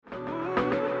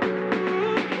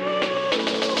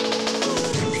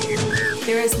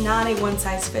There is not a one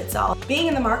size fits all. Being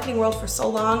in the marketing world for so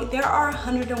long, there are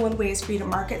 101 ways for you to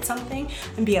market something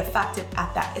and be effective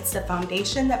at that. It's the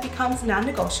foundation that becomes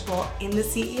non-negotiable in the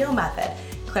CEO method.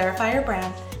 Clarify your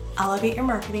brand, elevate your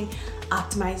marketing,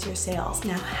 optimize your sales.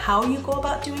 Now, how you go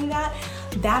about doing that,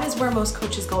 that is where most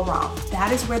coaches go wrong.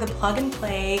 That is where the plug and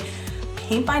play,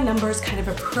 paint by numbers kind of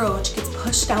approach gets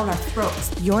pushed down our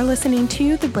throats. You're listening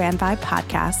to the Brand Vibe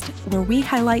Podcast, where we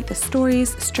highlight the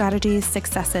stories, strategies,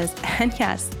 successes, and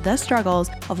yes, the struggles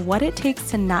of what it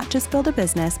takes to not just build a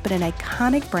business, but an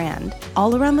iconic brand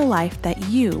all around the life that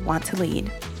you want to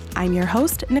lead. I'm your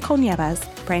host, Nicole Nieves,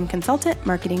 brand consultant,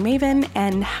 marketing maven,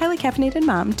 and highly caffeinated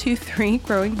mom to 3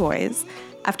 growing boys.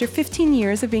 After 15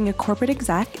 years of being a corporate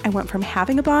exec, I went from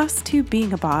having a boss to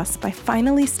being a boss by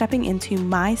finally stepping into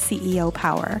my CEO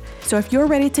power. So if you're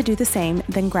ready to do the same,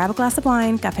 then grab a glass of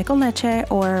wine, café con leche,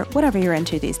 or whatever you're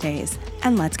into these days,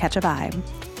 and let's catch a vibe.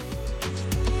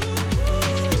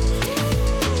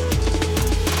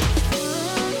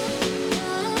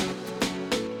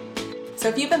 So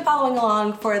if you've been following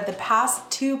along for the past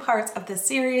 2 parts of this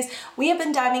series, we have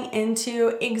been diving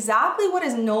into exactly what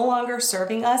is no longer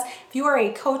serving us. If you are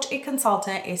a coach, a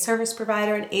consultant, a service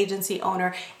provider, an agency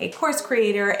owner, a course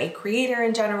creator, a creator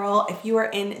in general, if you are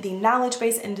in the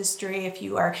knowledge-based industry, if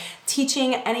you are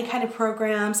teaching any kind of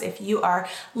programs, if you are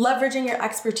leveraging your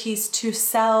expertise to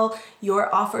sell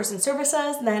your offers and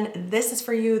services, then this is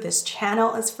for you. This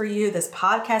channel is for you. This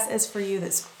podcast is for you.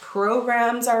 This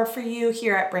programs are for you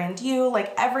here at Brand You.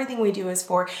 Like, everything we do is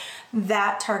for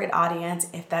that target audience.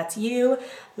 If that's you,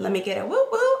 let me get a whoop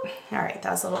whoop. All right,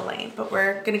 that was a little lame, but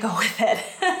we're gonna go with it.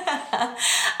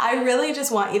 I really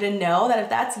just want you to know that if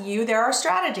that's you, there are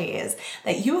strategies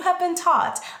that you have been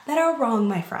taught that are wrong,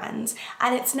 my friends.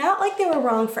 And it's not like they were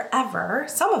wrong forever.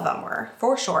 Some of them were,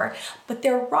 for sure, but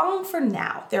they're wrong for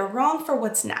now. They're wrong for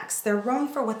what's next. They're wrong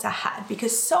for what's ahead,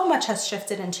 because so much has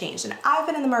shifted and changed. And I've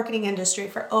been in the marketing industry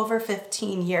for over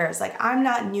 15 years. Like, I'm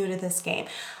not new to this game.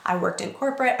 I worked in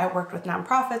corporate, I worked with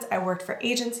nonprofits, I worked for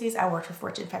agencies, I worked for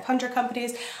Fortune 500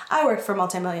 companies, I worked for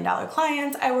multi-million-dollar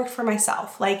clients, I worked for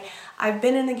myself. Like, I've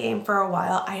been in the game for a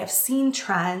while. I have seen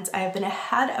trends, I have been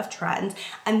ahead of trends,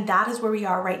 and that is where we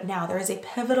are right now. There is a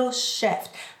pivotal shift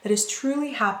that is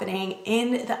truly happening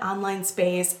in the online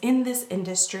space, in this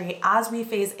industry, as we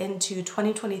phase into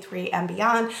 2023 and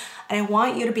beyond. And I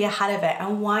want you to be ahead of it. I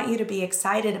want you to be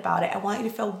excited about it. I want you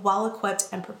to feel well equipped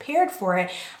and prepared for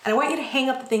it. And I want you to hang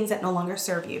up the things that no longer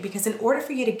serve you, because in order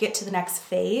for you to get to the next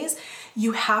phase,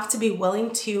 you have to be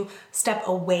willing to step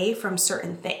away from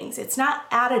certain things. It's not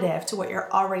additive to what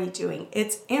you're already doing.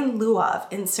 It's in lieu of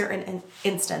in certain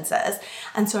instances.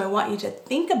 And so I want you to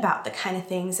think about the kind of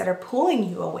things that are pulling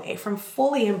you away from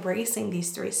fully embracing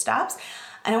these 3 steps.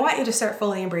 And I want you to start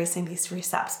fully embracing these 3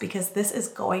 steps, because this is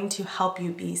going to help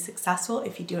you be successful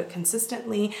if you do it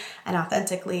consistently and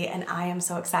authentically. And I am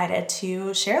so excited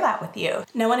to share that with you.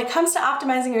 Now, when it comes to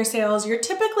optimizing your sales, you're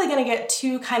typically going to get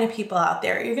 2 kind of people out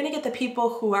there. You're going to get the people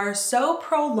who are so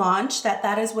pro-launch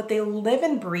that is what they live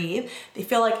and breathe. They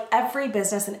feel like every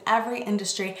business and every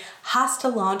industry has to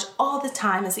launch all the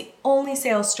time as the only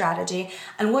sales strategy.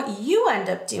 And what you end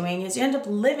up doing is you end up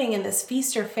living in this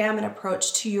feast or famine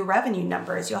approach to your revenue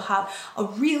numbers. You'll have a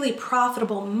really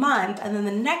profitable month, and then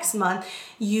the next month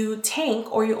you tank,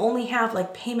 or you only have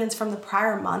like payments from the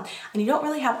prior month, and you don't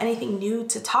really have anything new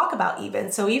to talk about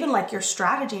even. So even like your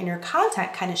strategy and your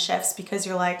content kind of shifts, because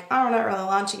you're like, oh, I'm not really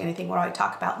launching anything. What do I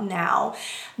talk about now?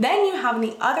 Then you have in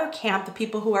the other camp the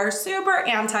people who are super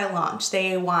anti-launch.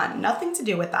 They want nothing to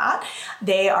do with that.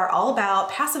 They are all about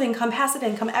passive income,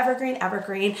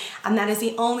 evergreen, and that is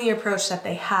the only approach that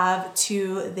they have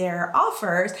to their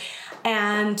offers.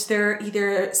 And they're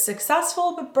either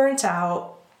successful but burnt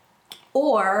out,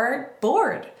 or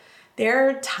bored.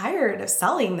 They're tired of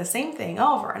selling the same thing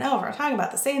over and over, talking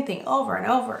about the same thing over and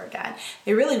over again.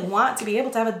 They really want to be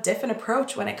able to have a different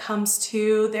approach when it comes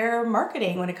to their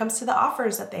marketing, when it comes to the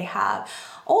offers that they have.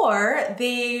 Or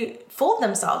they fooled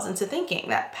themselves into thinking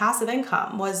that passive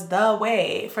income was the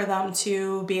way for them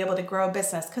to be able to grow a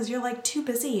business, because you're like too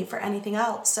busy for anything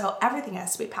else. So everything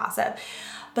has to be passive.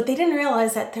 But they didn't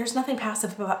realize that there's nothing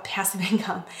passive about passive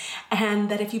income, and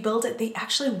that if you build it, they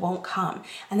actually won't come,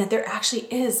 and that there actually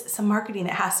is some marketing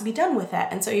that has to be done with it.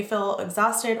 And so you feel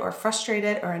exhausted or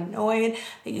frustrated or annoyed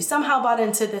that you somehow bought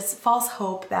into this false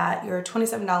hope that your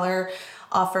 $27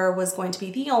 offer was going to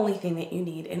be the only thing that you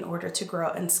need in order to grow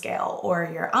and scale, or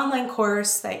your online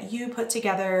course that you put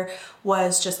together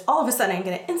was just all of a sudden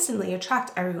going to instantly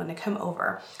attract everyone to come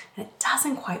over. And it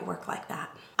doesn't quite work like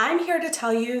that. I'm here to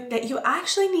tell you that you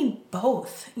actually need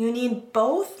both. You need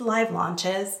both live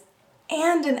launches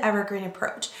and an evergreen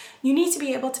approach. You need to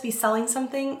be able to be selling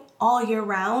something all year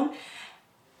round,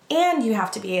 and you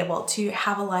have to be able to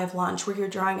have a live launch where you're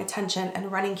drawing attention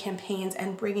and running campaigns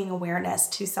and bringing awareness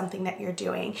to something that you're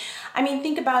doing. I mean,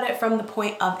 think about it from the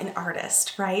point of an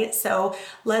artist, right? So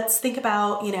let's think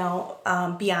about,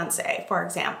 Beyonce, for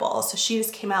example. So she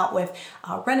just came out with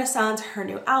Renaissance, her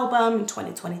new album in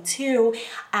 2022.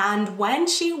 And when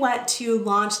she went to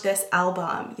launch this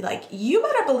album, you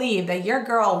better believe that your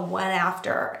girl went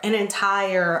after an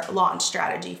entire launch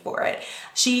strategy for it.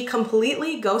 She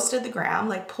completely ghosted the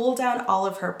gram, pulled down all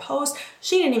of her posts.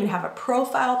 She didn't even have a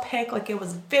profile pic. It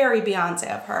was very Beyonce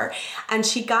of her. And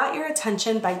she got your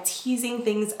attention by teasing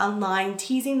things online,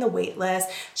 teasing the wait list.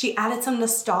 She added some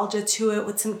nostalgia to it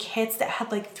with some kits that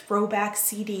had throwback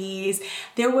CDs.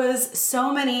 There was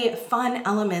so many fun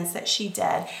elements that she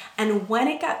did. And when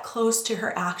it got close to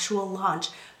her actual launch,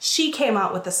 she came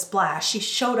out with a splash. She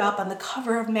showed up on the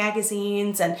cover of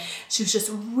magazines, and she was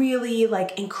just really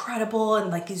incredible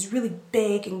and these really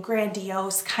big and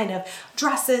grandiose kind of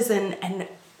dresses and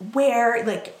wear.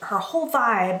 Her whole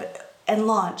vibe and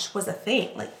launch was a thing.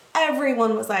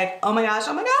 Everyone was like, oh my gosh, it's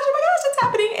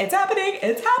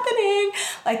happening.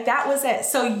 That was it.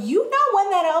 So when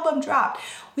that album dropped,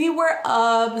 we were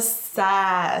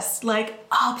obsessed.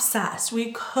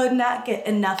 We could not get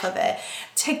enough of it.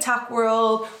 TikTok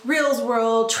world, Reels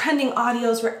world, trending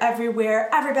audios were everywhere.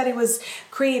 Everybody was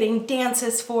creating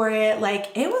dances for it.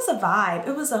 It was a vibe.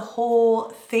 It was a whole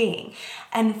thing.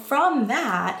 And from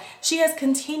that, she has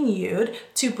continued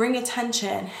to bring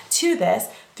attention to this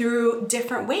through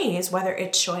different ways, whether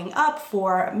it's showing up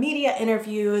for media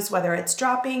interviews, whether it's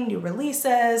dropping new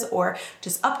releases or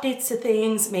just updates to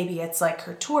things. Maybe it's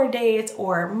her tour dates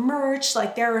or merch.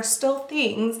 There are still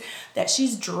things that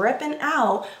she's dripping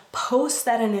out post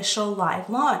that initial live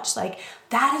launch.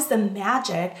 That is the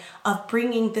magic of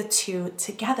bringing the two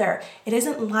together. It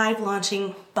isn't live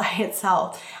launching by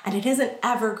itself, and it isn't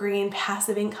evergreen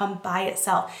passive income by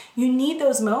itself. You need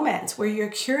those moments where you're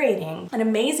curating an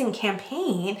amazing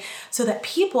campaign so that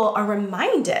people are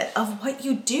reminded of what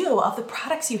you do, of the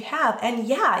products you have. And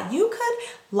yeah, you could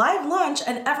live launch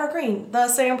and evergreen the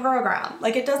same program.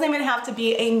 It doesn't even have to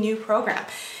be a new program.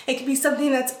 It could be something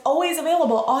that's always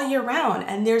available all year round,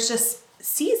 and there's just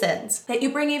seasons that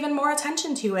you bring even more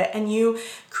attention to it, and you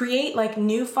create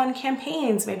new fun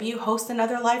campaigns. Maybe you host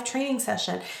another live training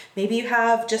session. Maybe you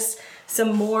have just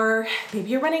some more, maybe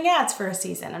you're running ads for a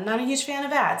season. I'm not a huge fan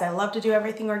of ads. I love to do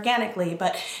everything organically,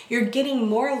 but you're getting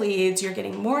more leads, you're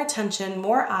getting more attention,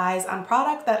 more eyes on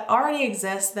product that already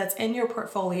exists, that's in your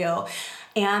portfolio,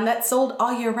 and that's sold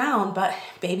all year round. But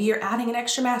maybe you're adding an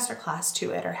extra masterclass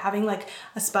to it, or having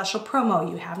a special promo.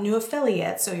 You have new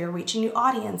affiliates, so you're reaching new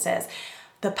audiences.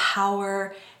 The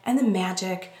power and the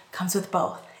magic comes with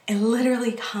both. It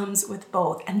literally comes with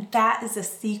both. And that is the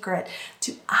secret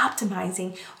to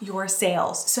optimizing your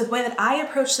sales. So the way that I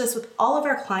approach this with all of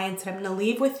our clients, that I'm going to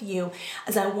leave with you,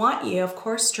 is I want you, of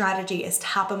course, strategy is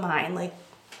top of mind.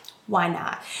 Why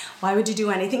not? Why would you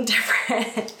do anything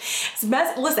different?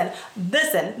 Listen,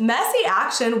 messy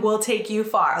action will take you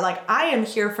far. I am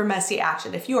here for messy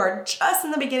action. If you are just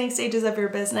in the beginning stages of your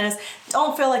business,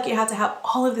 don't feel like you have to have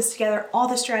all of this together, all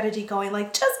the strategy going.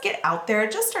 Just get out there,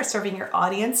 just start serving your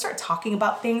audience, start talking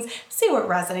about things, see what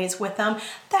resonates with them.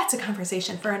 That's a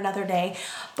conversation for another day.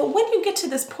 But when you get to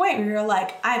this point where you're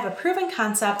I have a proven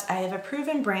concept, I have a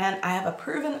proven brand, I have a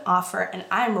proven offer, and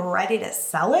I'm ready to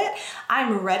sell it,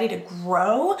 I'm ready to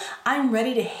grow, I'm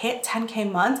ready to hit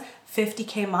 10K months,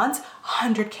 50K months,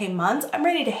 100K months. I'm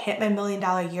ready to hit my $1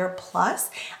 million year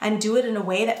plus and do it in a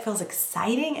way that feels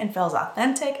exciting and feels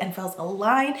authentic and feels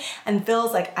aligned and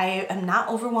feels like I am not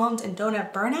overwhelmed and don't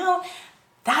have burnout.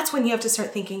 That's when you have to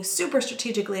start thinking super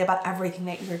strategically about everything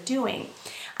that you're doing.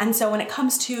 And so when it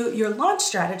comes to your launch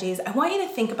strategies, I want you to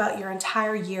think about your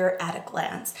entire year at a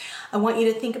glance. I want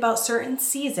you to think about certain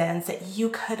seasons that you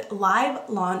could live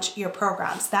launch your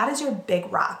programs. That is your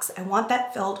big rocks. I want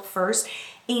that filled first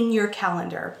in your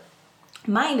calendar,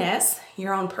 minus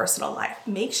your own personal life.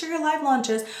 Make sure your live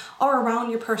launches are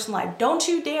around your personal life. Don't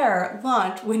you dare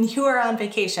launch when you are on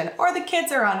vacation, or the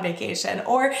kids are on vacation,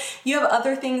 or you have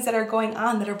other things that are going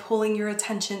on that are pulling your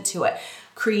attention to it.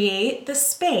 Create the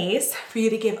space for you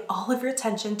to give all of your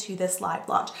attention to this live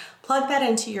launch. Plug that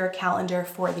into your calendar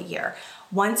for the year.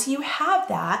 Once you have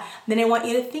that, then I want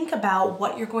you to think about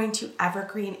what you're going to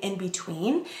evergreen in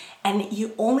between. And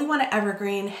you only want to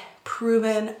evergreen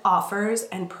proven offers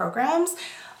and programs,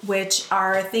 which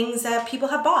are things that people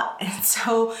have bought. And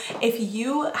so if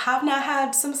you have not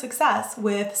had some success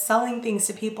with selling things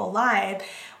to people live,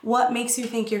 what makes you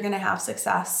think you're going to have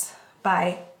success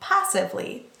by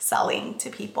passively selling to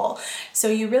people. So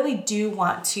you really do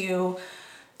want to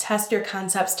test your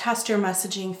concepts, test your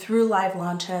messaging through live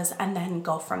launches, and then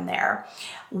go from there.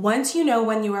 Once you know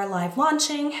when you are live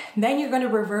launching, then you're going to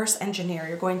reverse engineer.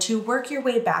 You're going to work your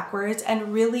way backwards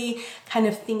and really kind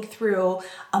of think through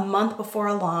a month before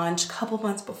a launch, couple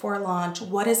months before a launch,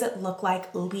 what does it look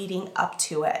like leading up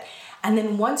to it? And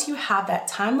then once you have that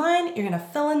timeline, you're gonna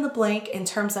fill in the blank in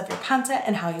terms of your content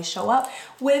and how you show up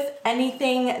with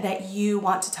anything that you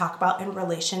want to talk about in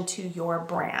relation to your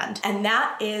brand. And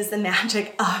that is the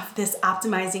magic of this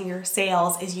optimizing your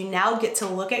sales, is you now get to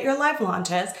look at your live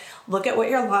launches, look at what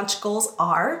your launch goals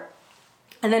are,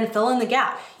 and then fill in the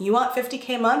gap. You want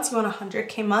 50K months, you want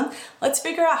 100K month. Let's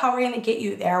figure out how we're gonna get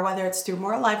you there, whether it's through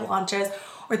more live launches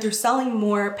or through selling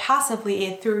more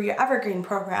passively through your evergreen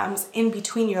programs in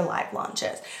between your live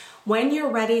launches. When you're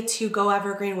ready to go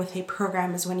evergreen with a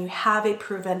program is when you have a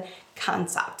proven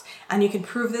concept. And you can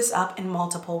prove this up in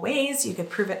multiple ways. You could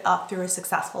prove it up through a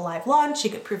successful live launch. You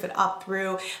could prove it up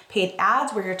through paid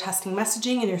ads where you're testing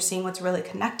messaging and you're seeing what's really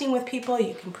connecting with people.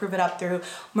 You can prove it up through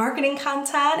marketing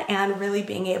content and really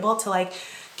being able to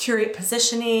curate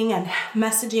positioning and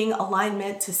messaging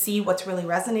alignment to see what's really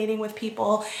resonating with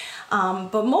people.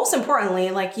 But most importantly,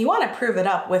 you want to prove it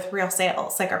up with real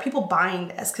sales. Are people buying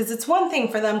this? Because it's one thing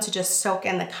for them to just soak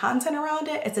in the content around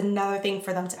it. It's another thing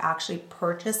for them to actually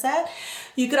purchase it.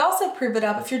 You could also prove it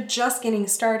up if you're just getting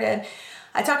started.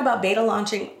 I talk about beta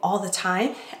launching all the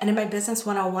time. And in my Business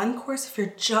 101 course, if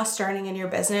you're just starting in your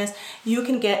business, you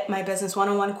can get my Business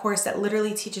 101 course that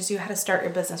literally teaches you how to start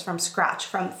your business from scratch,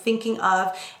 from thinking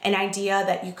of an idea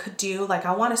that you could do,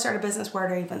 I want to start a business, where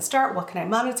do I even start? What can I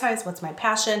monetize? What's my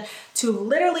passion? To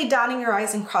literally dotting your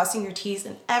I's and crossing your T's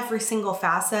in every single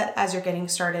facet as you're getting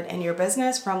started in your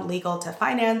business, from legal to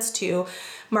finance to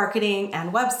marketing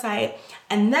and website.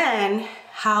 And then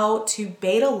how to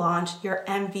beta launch your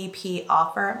MVP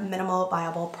offer, minimal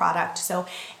viable product. So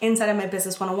inside of my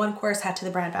Business 101 course, head to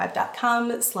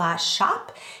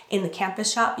thebrandvibe.com/shop. In the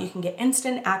campus shop, you can get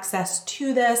instant access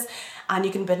to this and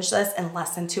you can binge this in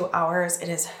less than 2 hours. It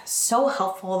is so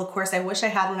helpful. The course I wish I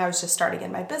had when I was just starting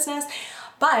in my business.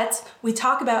 But we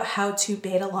talk about how to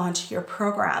beta launch your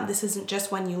program. This isn't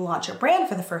just when you launch your brand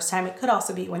for the first time. It could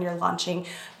also be when you're launching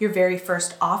your very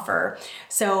first offer.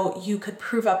 So you could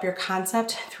prove up your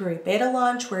concept through a beta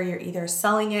launch where you're either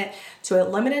selling it to a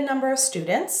limited number of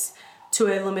students, to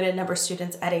a limited number of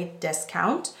students at a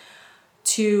discount,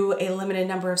 to a limited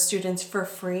number of students for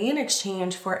free in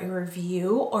exchange for a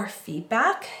review or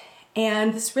feedback.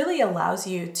 And this really allows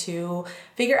you to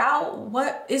figure out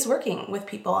what is working with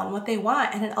people and what they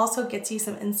want. And it also gets you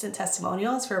some instant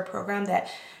testimonials for a program that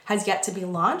has yet to be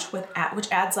launched, which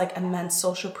adds immense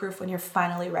social proof when you're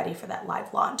finally ready for that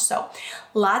live launch. So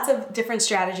lots of different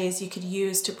strategies you could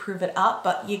use to prove it up,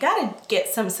 but you got to get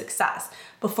some success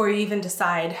before you even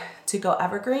decide to go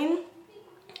evergreen.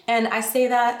 And I say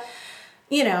that,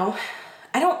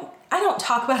 I don't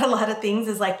talk about a lot of things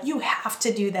as you have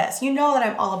to do this. You know that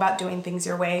I'm all about doing things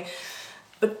your way,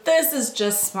 but this is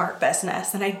just smart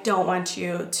business and I don't want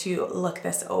you to look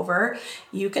this over.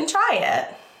 You can try it,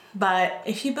 but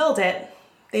if you build it,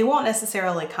 they won't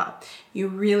necessarily come. You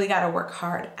really got to work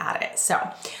hard at it. So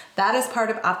that is part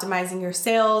of optimizing your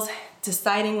sales.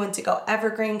 Deciding when to go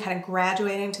evergreen, kind of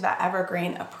graduating to that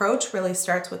evergreen approach really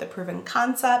starts with a proven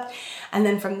concept. And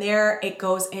then from there, it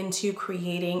goes into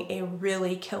creating a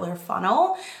really killer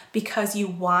funnel because you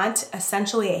want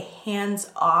essentially a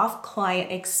hands-off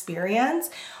client experience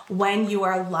when you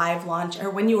are live launch or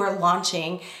when you are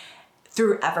launching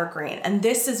through evergreen. And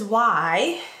this is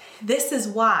why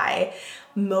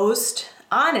most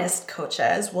honest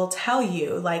coaches will tell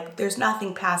you there's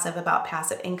nothing passive about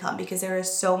passive income because there is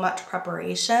so much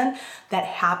preparation that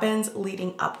happens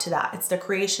leading up to that. It's the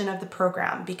creation of the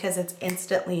program because it's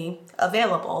instantly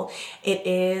available. It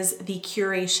is the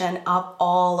curation of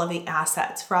all of the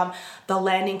assets, from the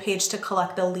landing page to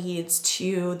collect the leads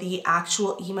to the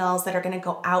actual emails that are going to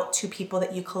go out to people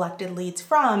that you collected leads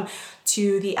from,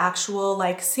 to the actual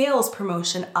sales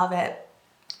promotion of it,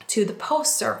 to the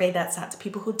post survey that's sent to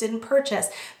people who didn't purchase,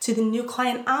 to the new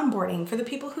client onboarding for the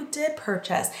people who did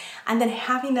purchase, and then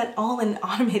having that all in an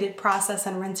automated process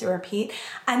and rinse and repeat,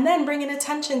 and then bringing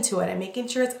attention to it and making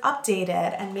sure it's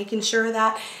updated and making sure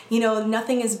that,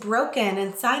 nothing is broken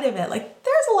inside of it.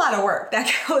 There's a lot of work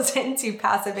that goes into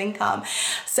passive income.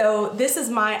 So this is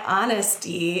my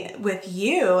honesty with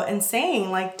you and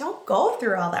saying don't go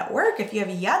through all that work if you have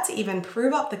yet to even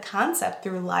prove up the concept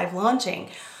through live launching.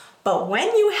 But when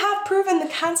you have proven the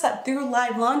concept through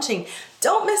live launching,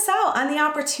 don't miss out on the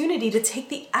opportunity to take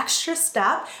the extra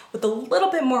step with a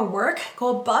little bit more work,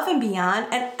 go above and beyond,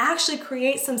 and actually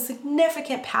create some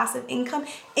significant passive income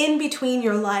in between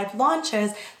your live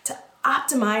launches to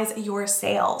optimize your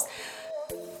sales.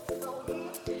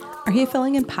 Are you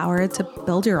feeling empowered to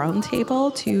build your own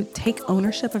table, to take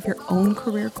ownership of your own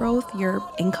career growth, your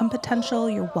income potential,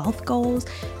 your wealth goals?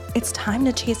 It's time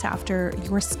to chase after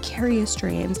your scariest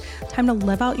dreams, time to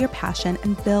live out your passion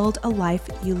and build a life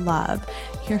you love.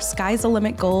 Your sky's the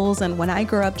limit goals and when I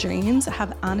grow up dreams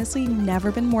have honestly never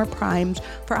been more primed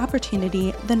for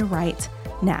opportunity than right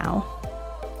now.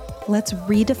 Let's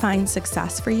redefine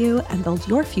success for you and build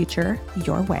your future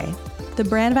your way. The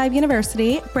Brand Vibe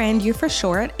University, Brand U for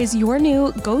short, is your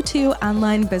new go-to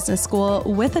online business school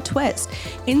with a twist.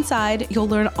 Inside, you'll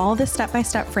learn all the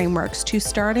step-by-step frameworks to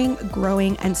starting,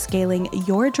 growing, and scaling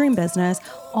your dream business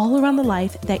all around the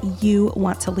life that you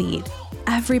want to lead.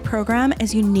 Every program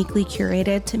is uniquely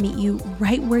curated to meet you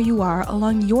right where you are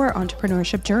along your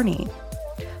entrepreneurship journey.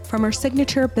 From our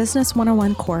signature Business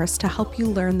 101 course to help you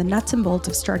learn the nuts and bolts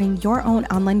of starting your own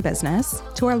online business,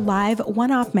 to our live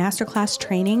one-off masterclass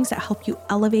trainings that help you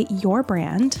elevate your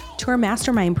brand, to our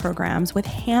mastermind programs with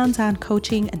hands-on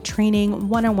coaching and training,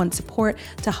 one-on-one support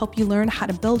to help you learn how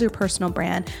to build your personal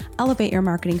brand, elevate your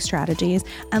marketing strategies,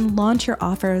 and launch your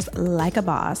offers like a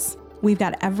boss. We've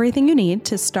got everything you need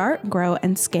to start, grow,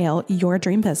 and scale your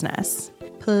dream business.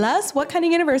 Plus, what kind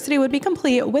of university would be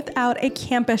complete without a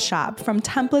campus shop? From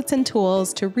templates and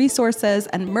tools to resources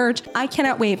and merch, I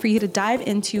cannot wait for you to dive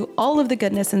into all of the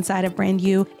goodness inside of Brand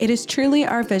U. It is truly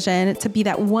our vision to be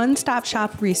that one-stop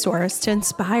shop resource to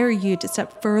inspire you to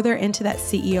step further into that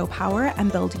CEO power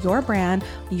and build your brand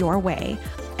your way.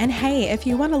 And hey, if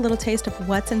you want a little taste of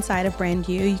what's inside of Brand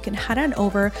U, you can head on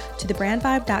over to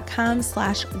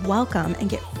thebrandvibe.com/welcome and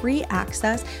get free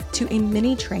access to a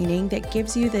mini training that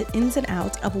gives you the ins and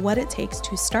outs of what it takes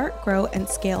to start, grow, and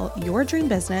scale your dream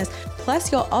business.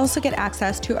 Plus, you'll also get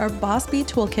access to our Boss Bee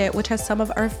Toolkit, which has some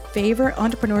of our favorite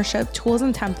entrepreneurship tools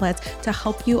and templates to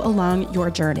help you along your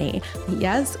journey.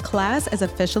 Yes, class is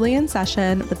officially in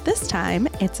session, but this time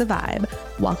it's a vibe.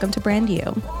 Welcome to Brand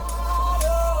U.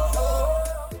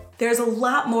 There's a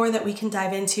lot more that we can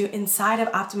dive into inside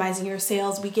of optimizing your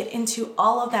sales. We get into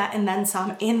all of that and then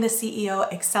some in the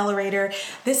CEO Accelerator.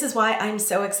 This is why I'm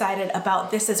so excited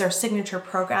about this as our signature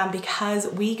program, because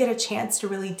we get a chance to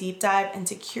really deep dive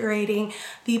into curating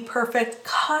the perfect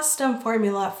custom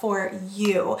formula for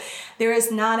you. There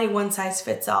is not a one size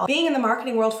fits all. Being in the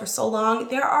marketing world for so long,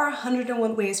 there are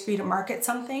 101 ways for you to market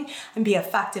something and be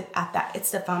effective at that.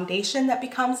 It's the foundation that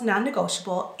becomes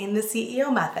non-negotiable in the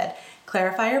CEO method.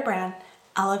 Clarify your brand,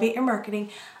 elevate your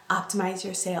marketing, optimize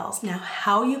your sales. Now,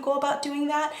 how you go about doing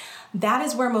that, that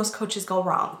is where most coaches go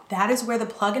wrong. That is where the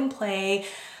plug and play,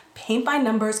 paint by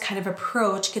numbers kind of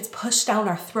approach gets pushed down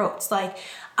our throats. Like,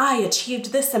 I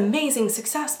achieved this amazing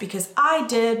success because I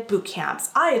did boot camps.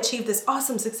 I achieved this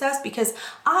awesome success because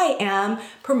I am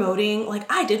promoting,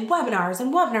 like I did webinars,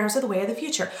 and webinars are the way of the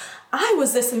future. I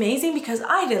was this amazing because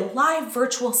I did live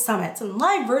virtual summits, and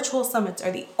live virtual summits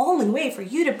are the only way for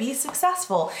you to be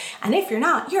successful. And if you're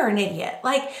not, you're an idiot.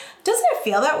 Like, doesn't it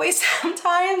feel that way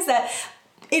sometimes, that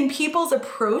in people's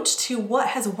approach to what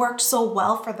has worked so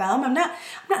well for them? I'm not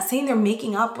saying they're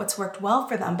making up what's worked well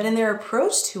for them, but in their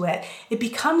approach to it, it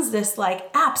becomes this like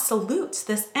absolute,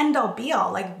 this end all be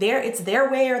all, like it's their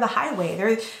way or the highway.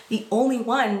 They're the only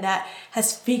one that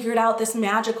has figured out this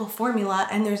magical formula,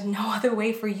 and there's no other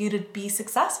way for you to be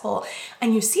successful.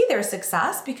 And you see their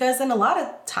success because in a lot of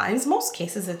times, most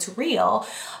cases, it's real,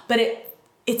 but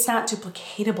it's not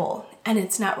duplicatable, and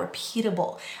it's not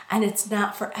repeatable, and it's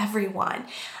not for everyone.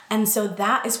 And so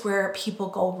that is where people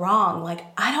go wrong. Like,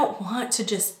 I don't want to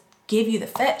just give you the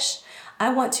fish.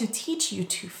 I want to teach you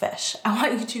to fish. I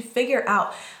want you to figure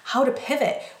out how to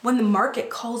pivot when the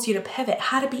market calls you to pivot,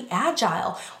 how to be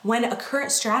agile when a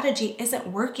current strategy isn't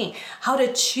working, how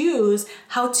to choose,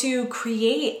 how to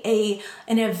create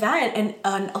an event and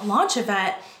a launch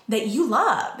event that you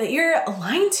love, that you're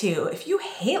aligned to. If you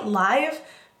hate live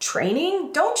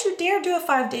training, don't you dare do a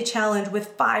 5-day challenge with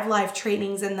 5 live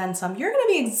trainings and then some. You're going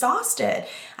to be exhausted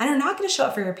and you're not going to show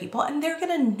up for your people, and they're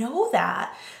going to know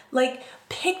that. Like,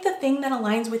 pick the thing that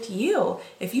aligns with you.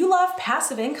 If you love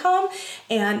passive income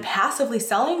and passively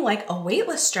selling, like a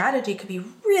waitlist strategy could be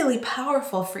really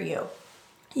powerful for you.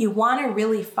 You want to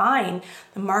really find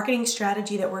the marketing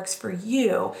strategy that works for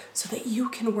you so that you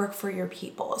can work for your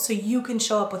people, so you can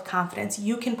show up with confidence,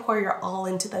 you can pour your all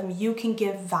into them, you can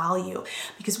give value.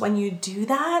 Because when you do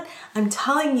that, I'm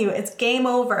telling you, it's game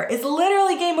over. It's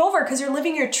literally game over because you're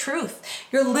living your truth.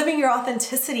 You're living your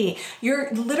authenticity.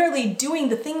 You're literally doing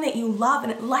the thing that you love,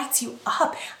 and it lights you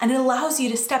up, and it allows you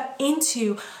to step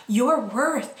into your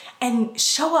worth and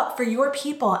show up for your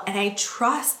people. And I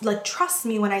trust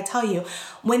me when I tell you,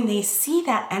 when they see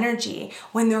that energy,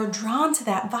 when they're drawn to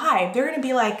that vibe, they're gonna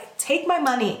be like, take my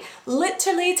money,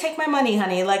 literally take my money,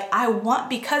 honey. Like,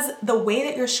 because the way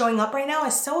that you're showing up right now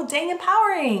is so dang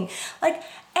empowering. Like, and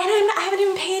I haven't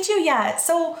even paid you yet.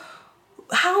 So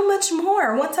how much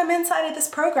more once I'm inside of this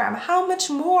program? How much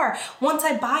more once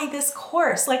I buy this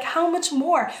course? Like, how much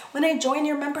more when I join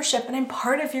your membership and I'm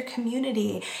part of your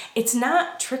community? It's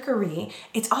not trickery,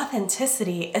 it's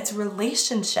authenticity, it's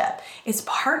relationship, it's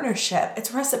partnership,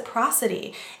 it's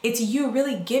reciprocity. It's you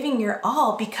really giving your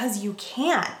all because you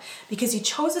can, because you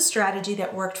chose a strategy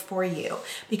that worked for you,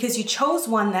 because you chose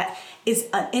one that is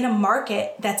in a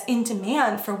market that's in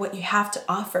demand for what you have to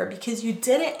offer, because you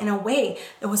did it in a way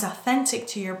that was authentic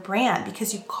to your brand,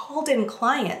 because you called in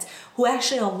clients who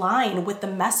actually align with the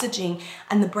messaging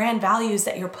and the brand values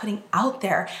that you're putting out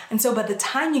there. And so by the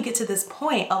time you get to this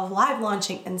point of live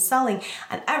launching and selling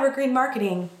and evergreen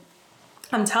marketing,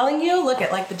 I'm telling you, look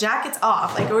at, like, the jacket's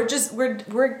off. Like,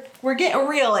 we're getting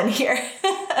real in here.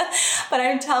 But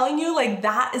I'm telling you, like,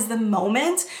 that is the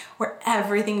moment where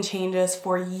everything changes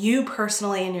for you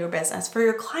personally in your business. For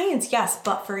your clients, yes,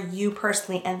 but for you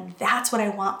personally. And that's what I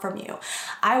want from you.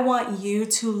 I want you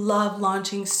to love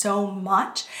launching so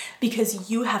much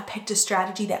because you have picked a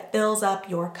strategy that fills up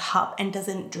your cup and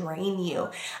doesn't drain you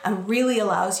and really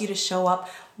allows you to show up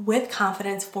with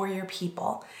confidence for your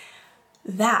people.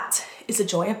 That is the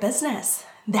joy of business.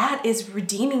 That is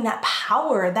redeeming that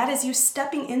power. That is you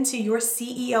stepping into your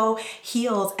CEO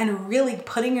heels and really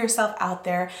putting yourself out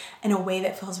there in a way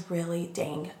that feels really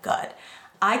dang good.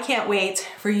 I can't wait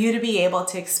for you to be able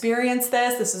to experience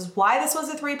this. This is why this was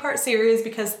a 3-part series,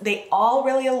 because they all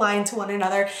really align to one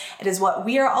another. It is what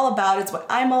we are all about. It's what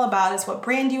I'm all about. It's what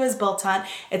Brand You is built on.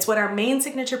 It's what our main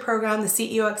signature program, the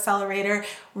CEO Accelerator,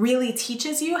 really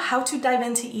teaches you how to dive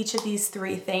into each of these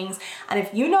 3 things. And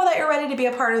if you know that you're ready to be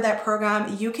a part of that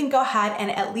program, you can go ahead and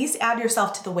at least add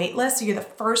yourself to the wait list so you're the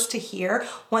first to hear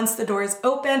once the doors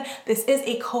open. This is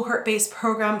a cohort-based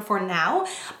program for now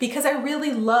because I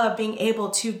really love being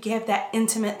able to give that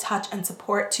intimate touch and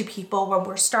support to people when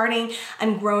we're starting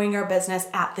and growing our business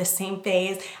at this same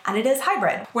phase. And it is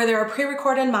hybrid, where there are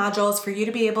pre-recorded modules for you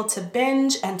to be able to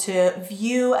binge and to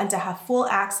view and to have full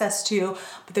access to,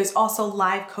 but there's also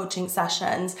live coaching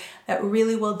sessions that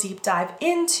really will deep dive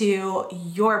into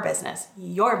your business,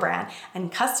 your brand,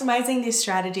 and customizing these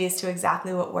strategies to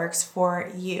exactly what works for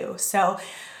you. So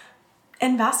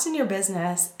invest in your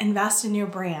business, invest in your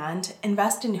brand,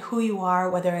 invest in who you are,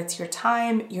 whether it's your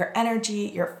time, your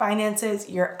energy, your finances,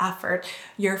 your effort,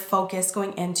 your focus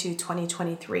going into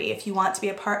 2023. If you want to be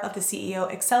a part of the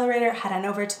CEO Accelerator, head on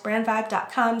over to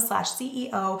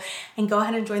brandvibe.com/CEO and go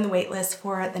ahead and join the waitlist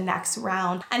for the next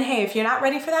round. And hey, if you're not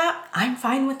ready for that, I'm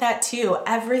fine with that too.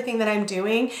 Everything that I'm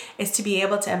doing is to be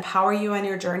able to empower you on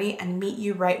your journey and meet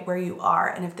you right where you are.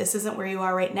 And if this isn't where you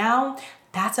are right now,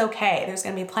 that's okay. There's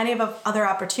going to be plenty of other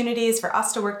opportunities for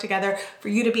us to work together, for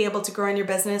you to be able to grow in your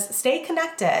business. Stay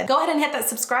connected. Go ahead and hit that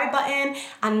subscribe button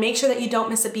and make sure that you don't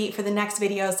miss a beat for the next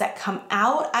videos that come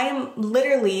out. I am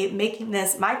literally making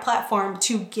this my platform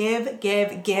to give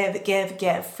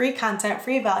free content,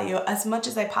 free value as much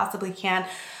as I possibly can.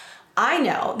 I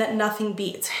know that nothing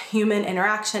beats human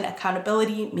interaction,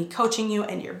 accountability, me coaching you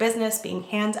in your business, being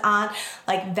hands-on.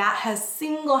 Like, that has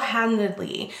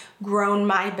single-handedly grown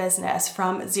my business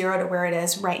from 0 to where it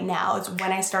is right now. It's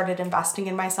when I started investing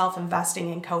in myself,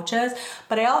 investing in coaches.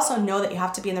 But I also know that you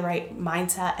have to be in the right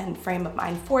mindset and frame of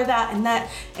mind for that, and that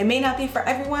it may not be for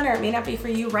everyone or it may not be for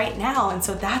you right now. And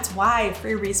so that's why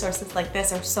free resources like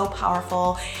this are so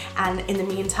powerful. And in the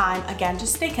meantime, again,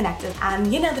 just stay connected.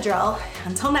 And you know the drill.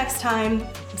 Until next time, I'm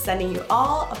sending you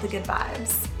all of the good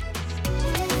vibes.